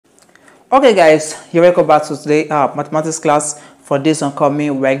Okay guys, you're welcome back to today mathematics class for this upcoming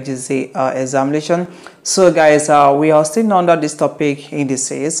WAEC GCE examination. So guys, we are still under this topic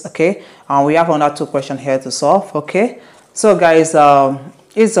indices, okay, and we have another 2 questions here to solve. Okay, so guys,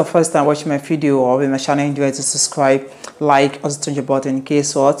 it's the first time watching my video or in my channel, don't forget to subscribe, like, also turn your button in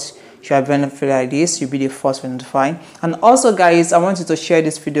case what you have benefit like this, you'll be the first one to find. And also guys, I want you to share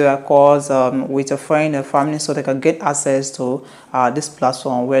this video course with a friend and family so they can get access to this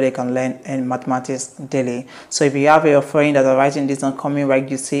platform where they can learn in mathematics daily. So if you have a friend that are writing this upcoming WAEC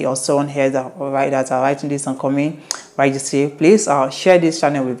GCE or someone here that are writing this upcoming WAEC GCE, please share this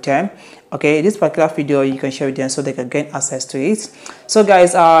channel with them. Okay, this particular video you can share with them so they can get access to it. So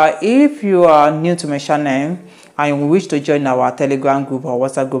guys, if you are new to my channel and you wish to join our Telegram group or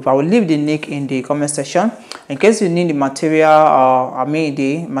WhatsApp group, I will leave the link in the comment section in case you need the material or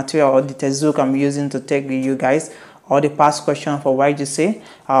the material or the textbook I'm using to take you guys or the past question for WAEC GCE.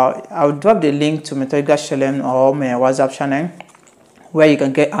 I will drop the link to my Telegram channel or my WhatsApp channel where you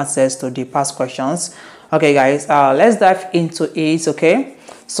can get access to the past questions. Okay guys, let's dive into it. Okay,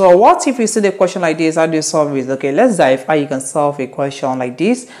 so what if you see the question like this, how do you solve it? Okay, let's dive how you can solve a question like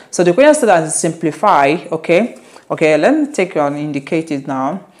this. So the question says is simplify. Okay, let me take an indicated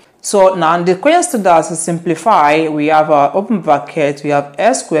now. So now the question to simplify, we have open bracket, we have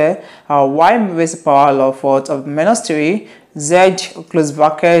s squared, y raised to the power of what of minus 3, z close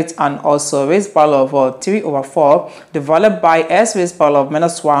bracket, and also raised to the power of 3 over 4 divided by s raised to the power of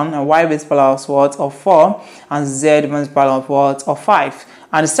minus 1 and y raised to the power of what of 4 and z raised to the power of what of 5.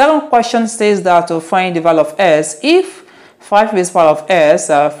 And the second question says that to find the value of s if 5 raised to the power of s,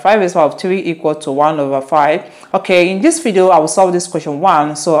 5 raised to the power of 3 equal to 1 over 5. Okay, in this video, I will solve this question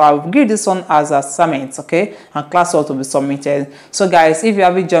 1. So I will give this one as a assignment, okay, and class will be submitted. So guys, if you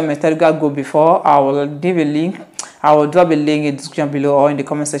haven't joined my Telegram group before, I will leave a link. I will drop a link in the description below or in the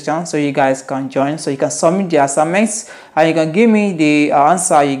comment section so you guys can join. So you can submit the assignments and you can give me the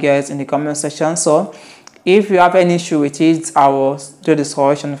answer you get in the comment section. So if you have any issue with it, I will do the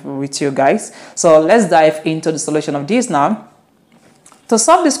solution with you guys. So let's dive into the solution of this now. To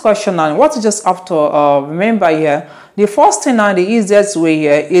solve this question now, what you just have to remember here, the first thing now, the easiest way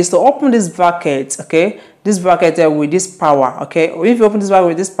here is to open this bracket, okay, this bracket here with this power, okay. If you open this bracket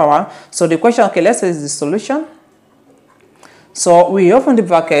with this power, so the question, okay, let's say is the solution. So we open the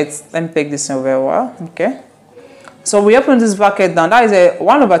bracket, let me take this in very well, okay. So we open this bracket now, that is a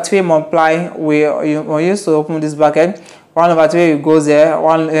 1 over 3 multiply, we used to open this bracket, 1 over 3 goes there,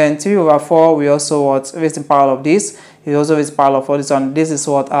 3 over 4, we also raise the power of this, we also raise the power of this one. This is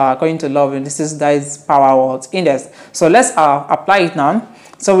what, according to law, that is power index. So let's apply it now.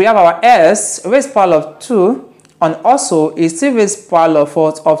 So we have our s raised to the power of 2, and also is still raised to the power of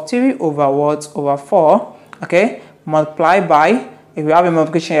what of 3 over over 4, okay, multiplied by, if we have a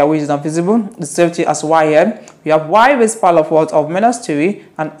multiplication here which is not visible, the same thing as y here. We have y raised to the power of what of minus 3,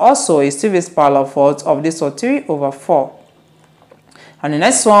 and also is still raised to the power of what of this or 3 over 4. And the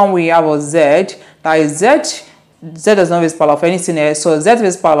next one we have a z, that is z does not raise the power of anything here, so z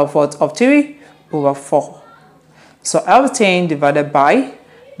raised to the power of what of 3 over 4. So everything divided by,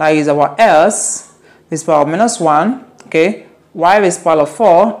 that is our s raised to the power of minus 1, okay, y raised to the power of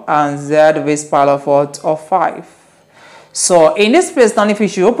 4, and z raised to the power of what of 5. So in this place now, if you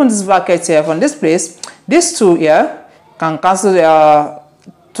should open this bracket here from this place, these 2 here can cancel,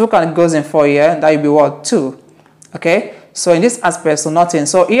 2 can goes in 4 here, that will be what 2, okay. So in this aspect, so nothing.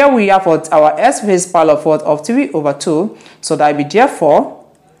 So here we have what our s raised to the power of what of 3 over 2, so that will be therefore,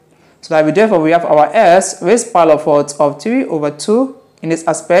 we have our s raised to the power of what of 3 over 2 in this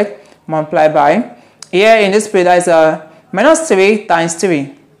aspect multiplied by, here in this place that is minus 3 times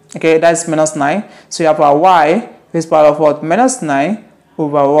 3, okay, that's minus 9. So you have our y raised to the power of what minus 9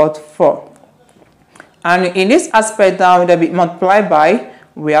 over what 4, and in this aspect now that will be multiplied by,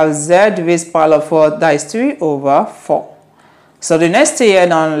 we have z raised to the power of what, that is 3 over 4. So the next thing here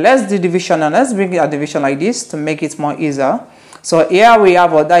now, let's do division, and let's bring a division like this to make it more easier. So here we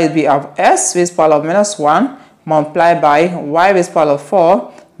have what, that is we have s raised to the power of minus 1 multiplied by y raised to the power of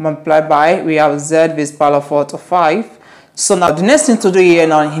 4 multiplied by, we have z raised to the power of what of 5. So now the next thing to do here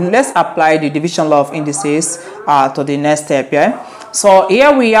now, let's apply the division law of indices to the next step here. So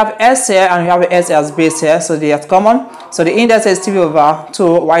here we have s here and we have s as base here, so they are common. So the index is 3 over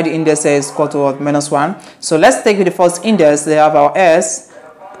 2, while the index is equal to minus 1. So let's take the first index, they have our s,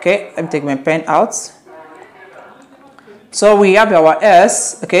 okay, let me take my pen out. So we have our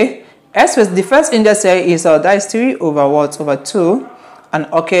s, okay, s with the first index here is that is 3 over what over 2, and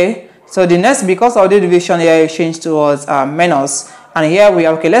okay, so the next, because of the division here, changed towards minus, and here we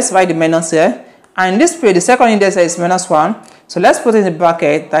have, okay, let's write the minus here, and in this period the second index is minus 1. So let's put in the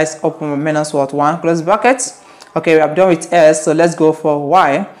bracket, that is open minus what, 1, close bracket. Okay, we have done with s, so let's go for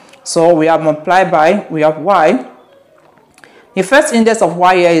y. So we have multiplied by, we have y. The first index of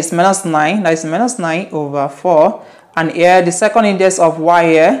y here is minus 9, that is minus 9 over 4. And here the second index of y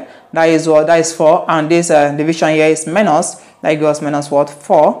here, that is what, that is 4. And this division here is minus, that gives minus what,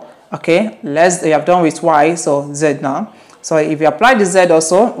 4. Okay, we have done with y, so z now. So if you apply the z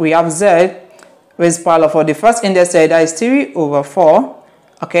also, we have z with power for the first index here, that is 3 over 4.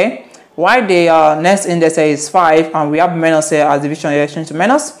 Okay, while the next index here is 5, and we have minus here as division here change to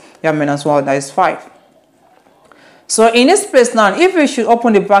minus, we have minus 1, that is 5. So in this place now, if we should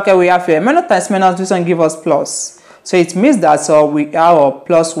open the bracket we have here, minus times minus, this one give us plus. So it means that we have a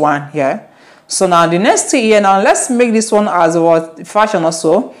plus 1 here. So now the next thing here, now let's make this one as what fraction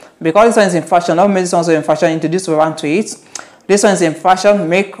also, because this one is in fraction. I'll make this one also in fraction, introduce over 1 to it. This one is in fraction,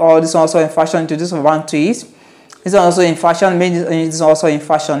 make all this one also in fraction, introduce over 1 to it. This one also in fraction, make this one also in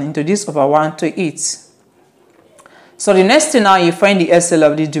fraction, introduce over 1 to it. So the next thing now, you find the SL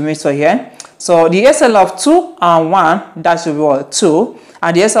of the denominator here. So the SL of 2 and 1, that should be what, 2.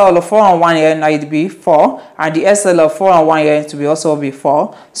 And the SL of 4 and 1 here, now it be 4. And the SL of 4 and 1 here to be also be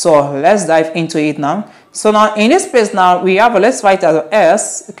 4. So let's dive into it now. So now in this place now, we have, let's write as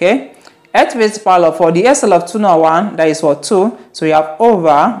S, okay. H raised power of 4, the SL of 2 and 1, that is what, 2. So we have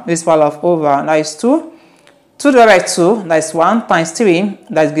over, this power of over, that is 2. 2 divided by 2, that is 1, times 3,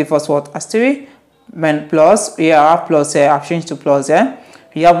 that gives us what, as 3. Then plus, we have plus here, I've changed to plus here.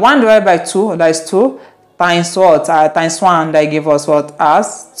 We have 1 divided by 2, that is 2, times what, times 1, that gives us what,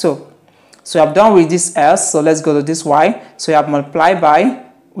 as 2. So we have done with this s, so let's go to this y. So we have multiplied by,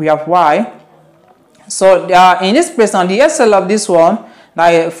 we have y. So in this place now, the SL of this one,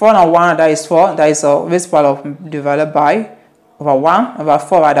 that is 4 and 1, that is 4, that is this part of divided by, over 1, over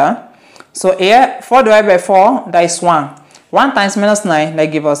 4 rather. So here, 4 divided by 4, that is 1. 1 times minus 9, that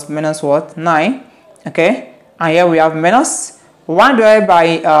gives us minus what, 9. Okay, and here we have minus 1 divided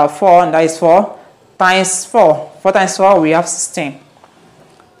by 4, that is 4, times 4. 4 times 4, we have 16.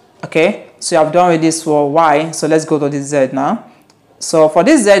 Okay, so you have done with this for y. So let's go to this z now. So for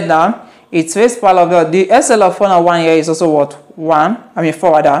this z now, its raised power of the SL of 4 and 1 here is also what,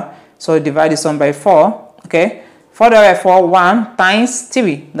 4 rather. So divide this one by 4. Okay, 4 divided by 4, 1 times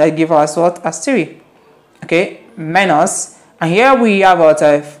 3, that gives us what, as 3. Okay, minus. And here we have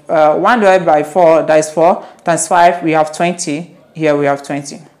 1 divided by 4, that is 4, times 5, we have 20. Here we have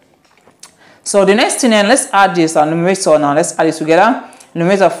 20. So the next thing then, let's add this numerator now. Let's add it together.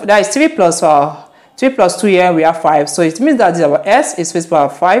 Numerator, that is 3 plus 2 here, we have 5. So it means that our s is raised by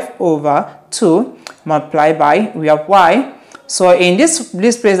 5 over 2 multiplied by, we have y. So in this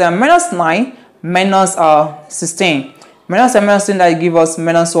place, minus 9 minus 16. Minus and minus 16, that gives us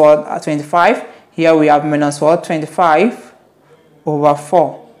minus what, 25. Here we have minus what, 25. Over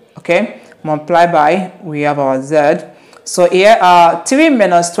 4, okay, multiplied by, we have our z. So here 3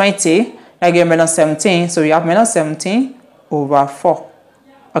 minus 20, that gives minus 17, so we have minus 17 over 4.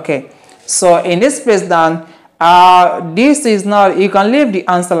 Okay, so in this place then, this is not, you can leave the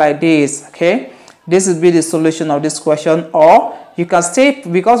answer like this. Okay, this will be the solution of this question, or you can stay,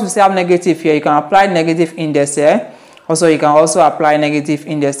 because we still have negative here, you can apply negative index here. Also, you can also apply negative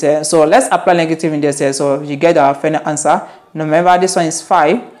index here. So let's apply negative index here, so you get our final answer. Now remember, this one is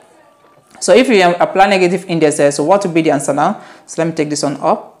 5. So if you apply negative index here, so what will be the answer now? So let me take this one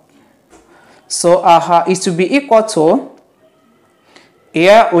up. So it to be equal to,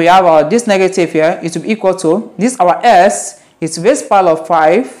 here we have this negative here, it will be equal to, this our s is base power of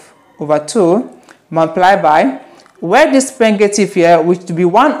 5 over 2 multiplied by, where this negative here, which will be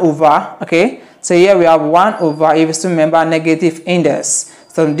 1 over, okay, so here we have 1 over, if you still remember, negative index.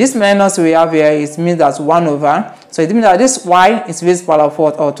 So this minus we have here, it means that's 1 over. So it means that this y is base power of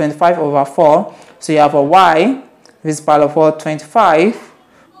 4, or 25 over 4. So you have a y base power of 4, 25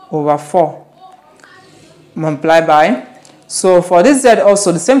 over 4 multiplied by. So for this z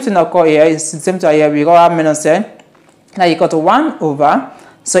also, the same thing occur here, is the same thing here, we got our minus z, now equal to 1 over.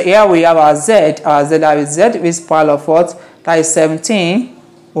 So here we have our z that is z base power of what, that is 17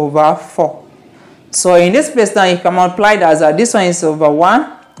 over 4. So in this place now, you can multiply that as this one is over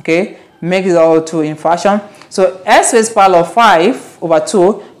 1, okay, make it all 2 in fraction. So s raised power of 5 over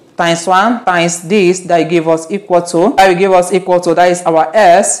 2 times 1 times this, that give us equal to, that will give us equal to, that is our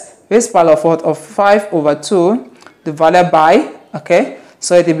s raised power of what, of 5 over 2 divided by, okay,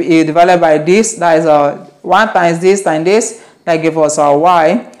 so it will be divided by this, that is 1 times this, that gives us our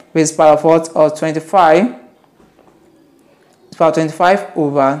y raised power of what, of 25, power 25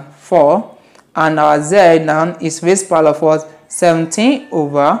 over 4. And our z now is raised power of what, 17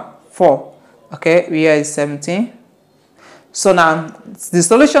 over 4. Okay, here is 17. So now the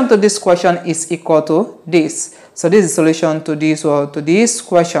solution to this question is equal to this. So this is the solution to this or to this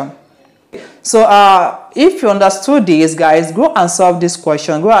question. So if you understood this, guys, go and solve this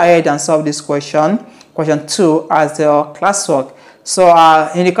question. Go ahead and solve this question 2 as your classwork. So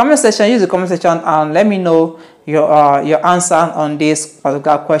in the comment section, use the comment section and let me know your answer on this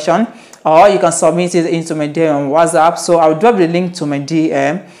particular question, or you can submit it into my DM on WhatsApp. So I'll drop the link to my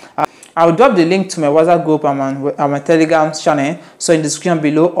DM. I'll drop the link to my WhatsApp group and my Telegram channel, so in the description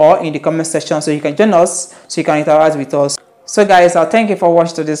below or in the comment section, so you can join us, so you can interact with us. So guys, thank you for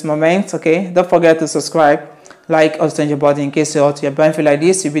watching to this moment. Okay, don't forget to subscribe, like, also change your button in case you're benefit like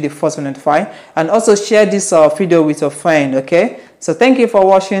this, you'll be the first to notify, and also share this video with your friend. Okay, so thank you for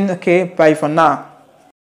watching. Okay, bye for now.